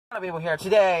People here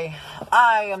today.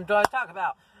 I am going to talk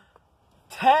about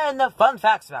 10 fun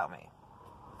facts about me.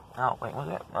 Oh wait, what's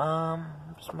it?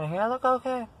 Does my hair look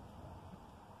okay?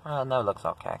 No, it looks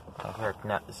okay. My hair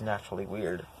is naturally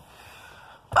weird.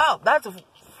 Oh, that's a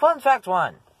fun fact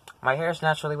one. My hair is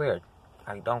naturally weird.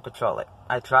 I don't control it.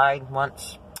 I tried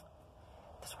once.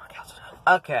 Doesn't work out so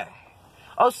well. Okay.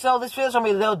 Oh, so this video's gonna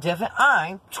be a little different.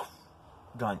 I'm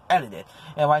going to edit it.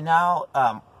 And right now,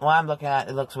 what I'm looking at,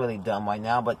 it looks really dumb right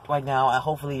now. But right now,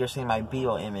 hopefully you're seeing my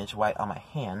Beebo image right on my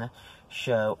hand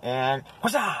show. And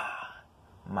what's that?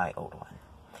 My old one.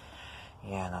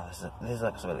 Yeah, no, this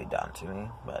looks really dumb to me.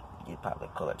 But you'd probably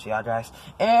call it to y'all guys.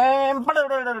 And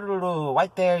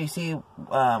right there, you see,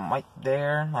 right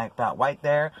there, like about right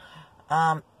there.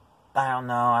 I don't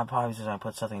know. I'm probably just gonna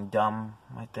put something dumb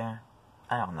right there.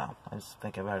 I don't know. I just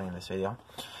think of editing this video.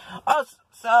 Oh,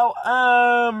 so,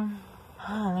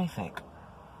 let me think.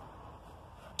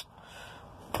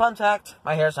 Fun fact,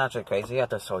 my hair's naturally crazy. I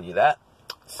just told you that.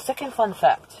 Second fun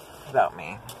fact about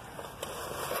me.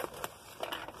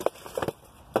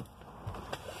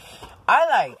 I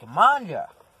like manga.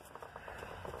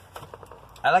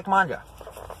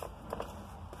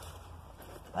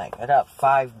 Like, I got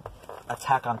 5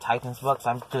 Attack on Titans books.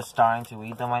 I'm just starting to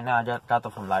read them right now. I just got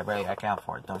them from the library. I can't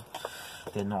afford them.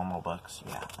 The normal books.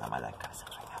 Yeah, my life kind of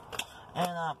sucks right now.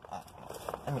 And,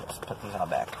 let me just put these all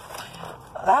back.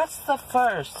 That's the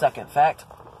second fact.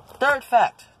 Third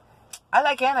fact. I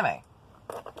like anime.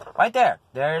 Right there.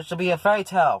 There should be a fairy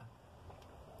tale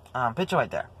picture right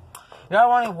there. You're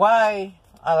wondering why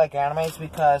I like anime? It's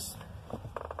because...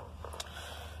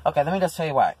 Okay, let me just tell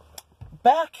you why.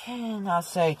 Back in, I'll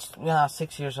say, when I was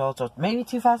 6 years old, so maybe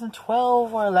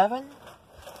 2012 or 11,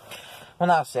 when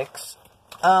I was 6,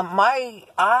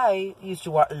 I used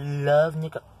to love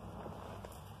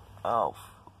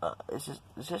is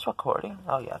this recording?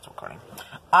 Oh yeah, it's recording.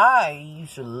 I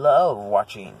used to love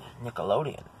watching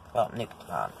Nickelodeon. Well,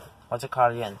 what's it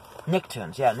called again?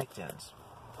 Nicktoons, yeah, Nicktoons.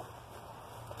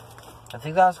 I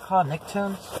think that was called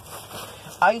Nicktoons.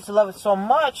 I used to love it so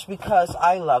much because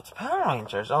I loved Power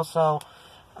Rangers. Also,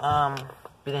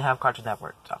 we didn't have Cartoon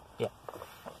Network, so, yeah.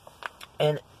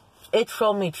 And it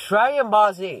showed me Dragon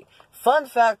Ball Z. Fun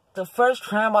fact, the first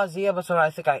Dragon Ball Z episode I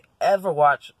think I ever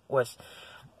watched was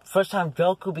first time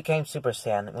Goku became Super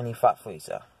Saiyan when he fought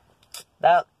Frieza.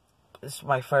 That is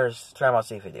my first Dragon Ball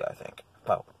Z video, I think.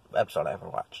 Well, episode I ever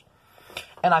watched.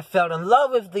 And I fell in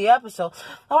love with the episode.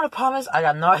 The only problem is, I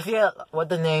got no idea what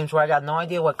the names were. I got no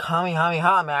idea what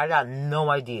Kamehameha meant. I got no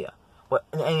idea what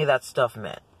any of that stuff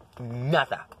meant.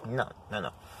 Nothing. No.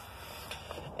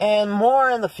 And more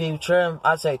in the future,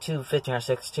 I'd say 15 or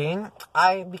 16,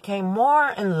 I became more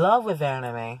in love with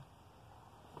anime.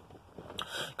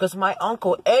 Because my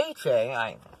Uncle AJ,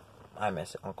 I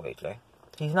miss Uncle AJ.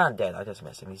 He's not dead, I just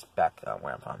miss him. He's back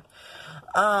where I'm from.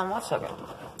 1 second.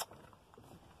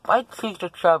 My cheeks are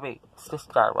chubby. It's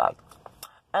just that right.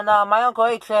 And my Uncle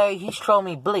AJ, he showed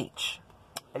me Bleach.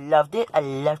 I loved it. I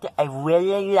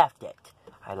really loved it.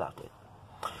 I loved it.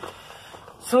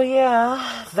 So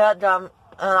yeah, that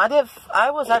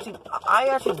I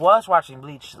actually was watching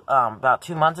Bleach about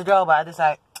 2 months ago, but I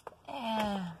decided,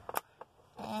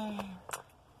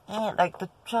 like the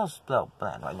show's a little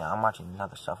bland right now. I'm watching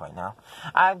other stuff right now.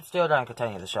 I'm still going to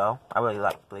continue the show. I really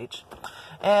like Bleach.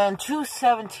 And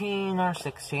 2017 or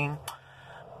 16,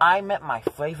 I met my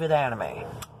favorite anime,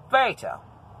 Fairy Tail.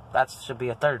 That should be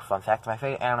a third fun fact. My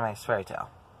favorite anime is Fairy Tail.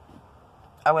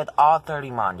 I read all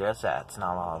 30 mangas. That's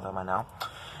not all of them, I know.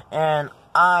 And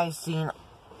I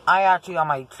actually on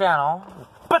my channel,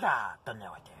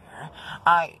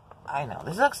 I know,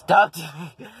 this looks dumb to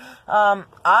me.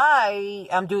 I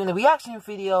am doing the reaction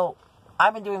video.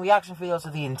 I've been doing reaction videos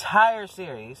of the entire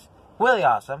series. Really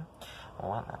awesome.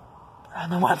 I don't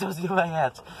know what those do in my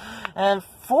hands. And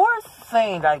fourth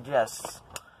thing, I'm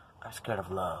scared of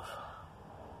love.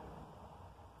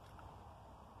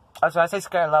 So I say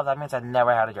scared of love, that means I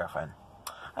never had a girlfriend.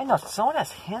 I know, someone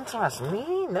as handsome as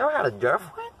me never had a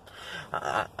girlfriend?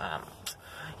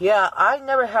 Yeah, I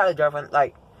never had a girlfriend.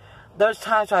 Like, there's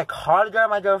times I called a girl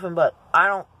my girlfriend, but I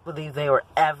don't believe they were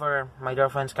ever my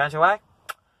girlfriends. Can I say why?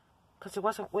 Because it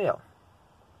wasn't real.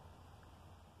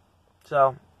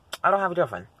 So, I don't have a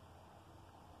girlfriend.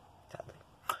 Sadly.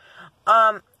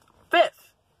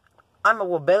 Fifth, I'm a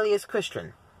rebellious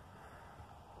Christian.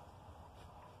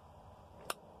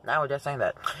 Now we're just saying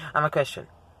that. I'm a Christian.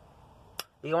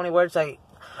 The only words I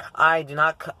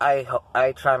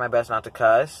try my best not to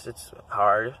cuss. It's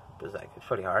hard. It's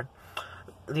pretty hard.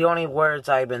 The only words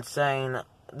I've been saying,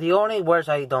 the only words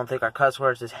I don't think are cuss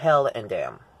words is hell and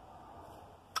damn.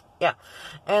 Yeah.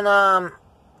 And,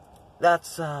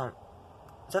 that's,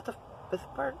 Is that the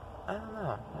 5th part? I don't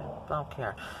know. I don't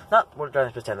care. Not, we're going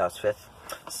to pretend that was 5th.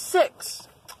 6.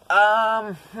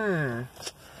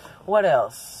 What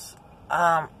else?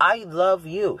 I love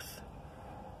youth.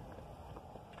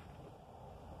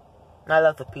 I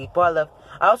love the people. I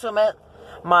also met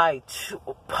my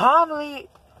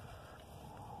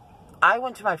I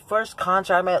went to my first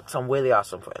concert. I met some really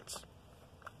awesome friends.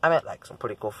 I met like some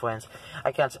pretty cool friends. I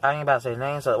ain't about to say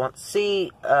names. So I want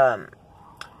C,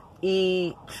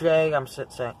 E, J. I'm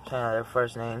saying their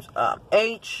first names.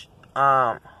 H,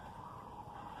 F.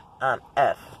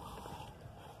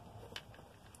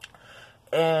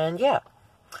 And yeah.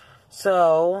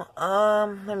 So,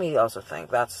 let me also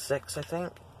think. That's 6, I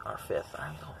think. Or 5th. I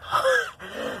don't know.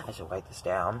 I should write this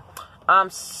down.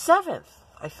 7th,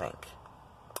 I think.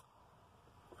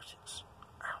 Or 6.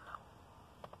 I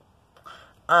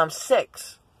don't know.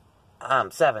 6.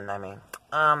 7, I mean.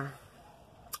 I'm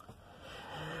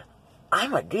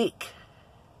a geek.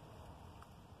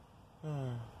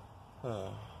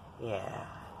 Yeah.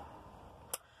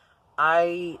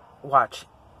 I watch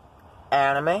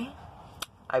anime.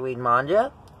 I read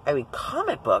manga. I read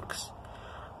comic books.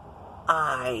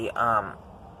 I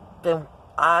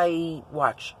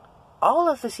watch all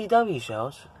of the CW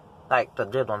shows, like the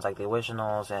good ones, like the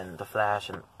originals and the Flash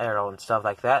and Arrow and stuff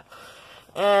like that.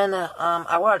 And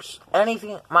I watch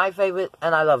anything. My favorite,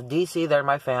 and I love DC. They're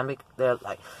my family. They're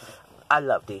like, I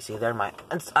love DC.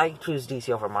 And I choose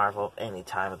DC over Marvel any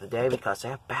time of the day because they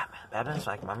have Batman. Batman's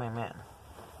like my main man.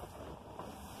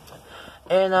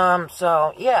 And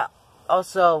so yeah.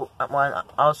 Also, I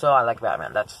like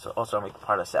Batman. That's also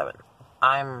part of 7.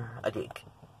 I'm a geek.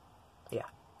 Yeah.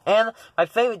 And my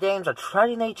favorite games are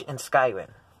Dragon Age and Skyrim.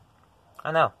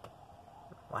 I know.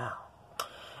 Wow.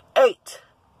 8.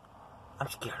 I'm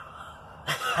scared.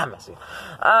 I'm messing.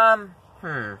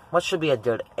 What should be a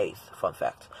good 8th? Fun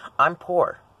fact. I'm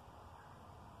poor.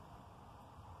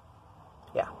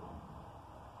 Yeah.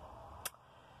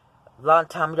 A long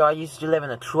time ago, I used to live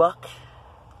in a truck.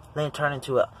 Then it turned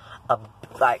into a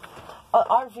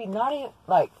RV, not even,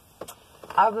 like,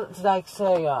 I would like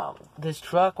say, this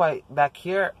truck right back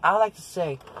here, I would like to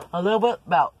say a little bit,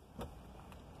 about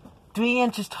 3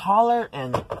 inches taller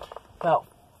and about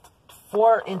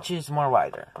 4 inches more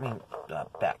wider. I mean,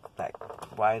 back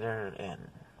wider and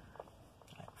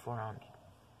like 4 inches.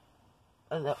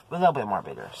 A little bit more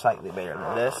bigger, slightly bigger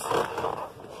than this.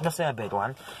 Just say a big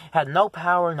one. Had no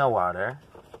power, no water.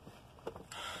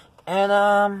 And,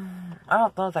 I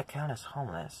don't know if that counts as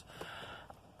homeless.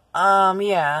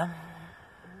 Yeah.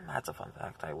 That's a fun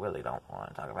fact I really don't want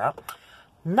to talk about.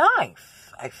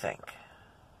 9th, I think.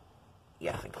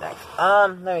 Yeah, I think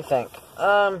 9th. Let me think.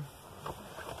 I'm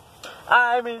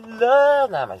in love.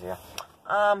 Nah, I'm here.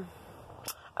 I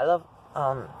love,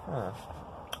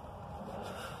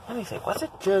 let me think. What's a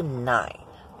good 9?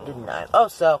 Good 9. Oh,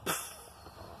 so,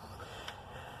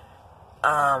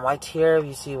 right here,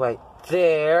 you see right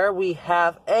there, we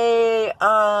have a, 2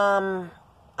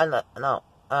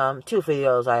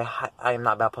 videos. I'm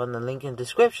not about putting the link in the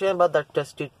description, but they're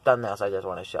just 2 thumbnails I just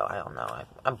want to show. I don't know.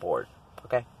 I'm bored.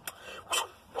 Okay?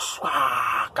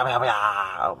 Oh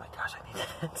my gosh, I need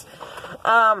that.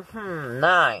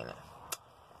 9.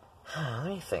 Let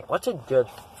me think. What's a good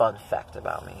fun fact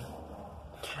about me?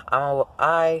 I'm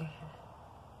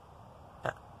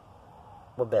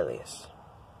rebellious.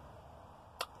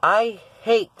 I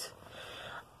hate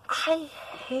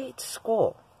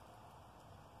school.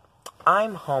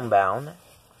 I'm homebound.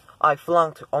 I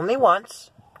flunked only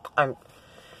once. I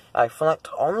flunked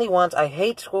only once. I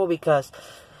hate school because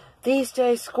these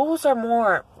days schools are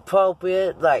more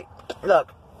appropriate. Like,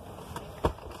 look,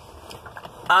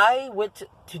 I went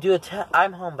to do a test.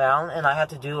 I'm homebound, and I had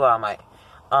to do my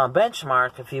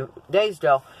benchmark a few days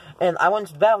ago. And I went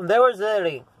to the bathroom. There was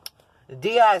literally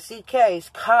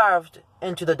DICKs carved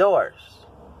into the doors.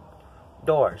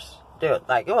 Dude,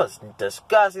 like, it was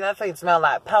disgusting. That thing smelled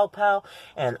like pow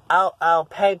and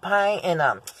pay and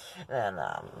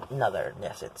another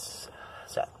essence.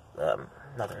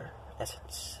 Another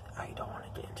essence I don't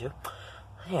want to get into.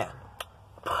 Yeah.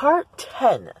 Part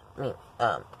 10.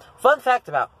 Fun fact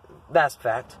about best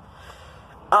fact.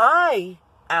 I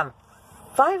am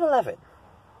 5'11".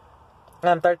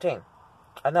 And I'm 13.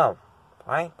 I know.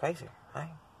 Right? Crazy.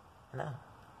 Right? I know.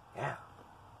 Yeah.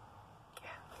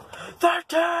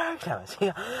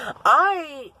 13!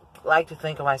 I like to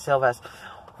think of myself as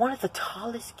one of the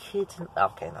tallest kids in...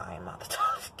 Okay, no, I am not the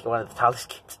tallest kid. One of the tallest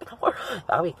kids in the world.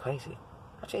 That would be crazy.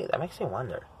 Actually, that makes me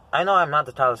wonder. I know I'm not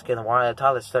the tallest kid in the world. The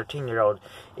tallest 13-year-old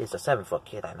is a 7-foot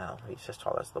kid, I know. He's just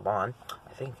tall as LeBron.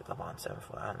 I think LeBron's 7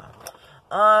 foot, I don't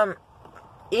know.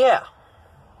 Yeah.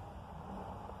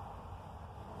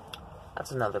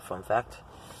 That's another fun fact.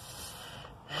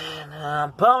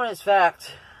 And, bonus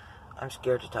fact. I'm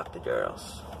scared to talk to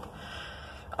girls.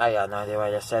 I got no idea why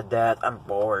I just said that. I'm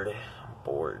bored.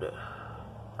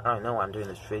 I don't know why I'm doing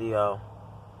this video.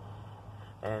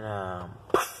 And,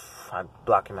 I'm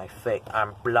blocking my face.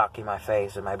 I'm blocking my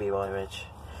face with my Beebo image.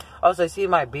 Also, see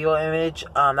my Beebo image?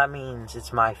 That means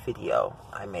it's my video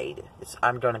I made.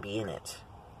 I'm gonna be in it.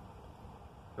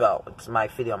 Well, it's my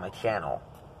video on my channel.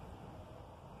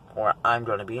 Or I'm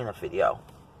gonna be in a video.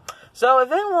 So,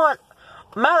 if anyone,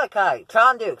 Malachi,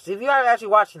 Tron Dukes, if you are actually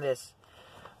watching this,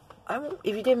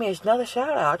 if you give me another shout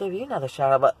out, I'll give you another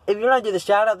shout out. But if you're gonna do the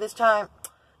shout out this time,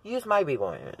 use my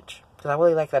Beebo image. Because I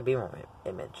really like that Beebo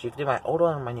image. You can do my old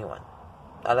one and my new one.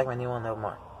 I like my new one a little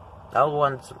more. The old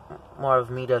one's more of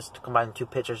me just combining two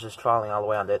pictures, just trolling all the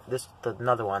way on it.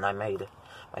 Another one I made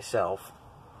myself.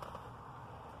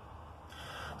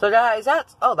 So guys,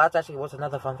 that's actually what's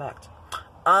another fun fact.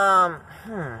 Another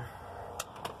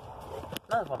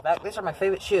fun fact, these are my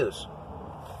favorite shoes.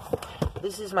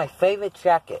 This is my favorite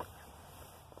jacket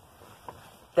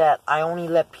that I only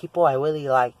let people I really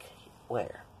like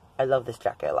wear. I love this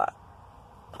jacket a lot.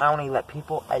 I only let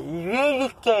people I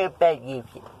really care about you.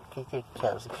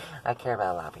 I care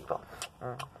about a lot of people.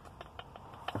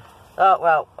 Oh,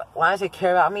 well, when I say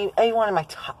care about, I mean anyone in my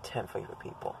top 10 favorite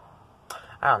people.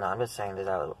 I don't know, I'm just saying this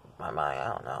out of my mind. I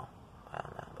don't know,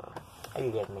 but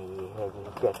you get me, you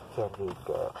get me,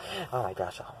 girl. Oh my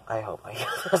gosh, I hope my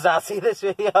youth does not see this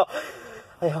video.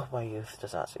 I hope my youth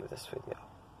does not see this video.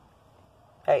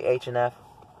 Hey, H and F.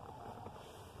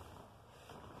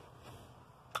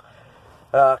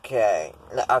 Okay,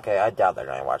 I doubt they're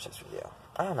gonna watch this video.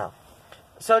 I don't know.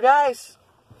 So guys,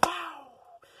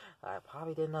 I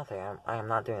probably did nothing. I am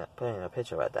not putting a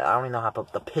picture right there. I don't even know how to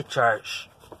put the pictures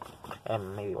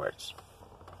and maybe words.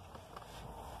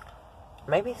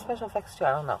 Maybe special effects too.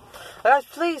 I don't know. Guys,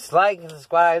 please like and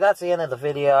subscribe. That's the end of the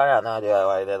video. I got no idea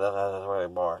why I did this. I was really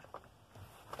bored.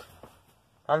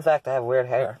 Fun fact: I have weird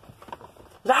hair.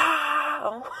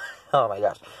 Oh my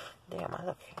gosh! Damn, I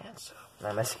look handsome.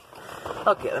 I'm messy.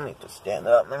 Okay, let me just stand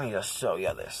up. Let me just show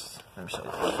you this. Let me show you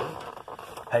this.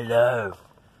 Hello.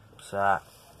 What's up?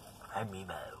 I'm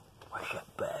Beebo. What's up,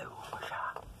 Bo? What's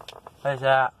up? What's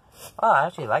up? Oh, I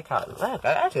actually like how it looks. I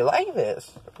actually like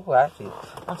this. Oh, actually.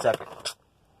 1 second.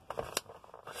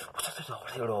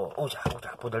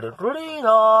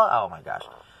 Oh my gosh.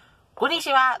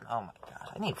 Konnichiwa. Oh my gosh.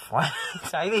 I need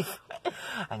friends.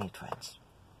 I need friends.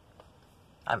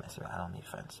 I mess around. I don't need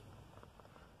friends.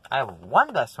 I have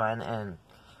one best friend, and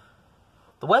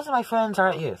the rest of my friends are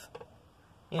at youth.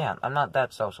 Yeah, I'm not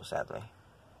that social, sadly.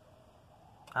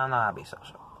 I don't know how to be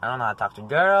social. I don't know how to talk to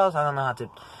girls. I don't know how to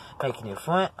make new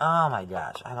friends. Oh my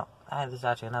gosh. This is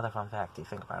actually another fun fact, if you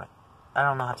think about it. I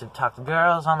don't know how to talk to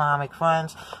girls. I don't know how to make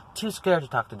friends. Too scared to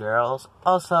talk to girls.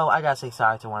 Also, I gotta say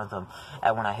sorry to one of them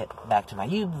when I hit back to my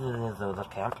youth. Because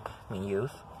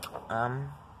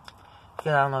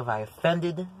I don't know if I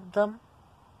offended them.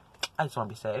 I just want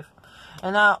to be safe.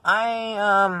 And now,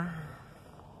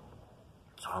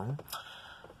 so,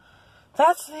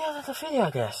 that's the end of the video, I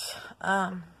guess.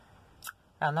 I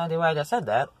have no idea why I just said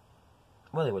that.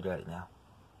 Really would edit it now.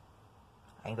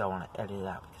 I don't want to edit it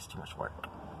out because it's too much work.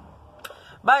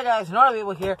 Bye guys, Nordic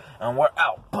people here, and we're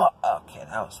out. Okay,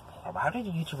 that was horrible. How did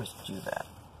YouTubers do that?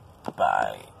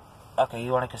 Bye. Okay,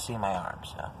 you want to see my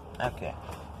arms, huh? Okay.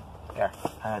 Here,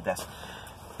 how about this?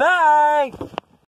 Bye!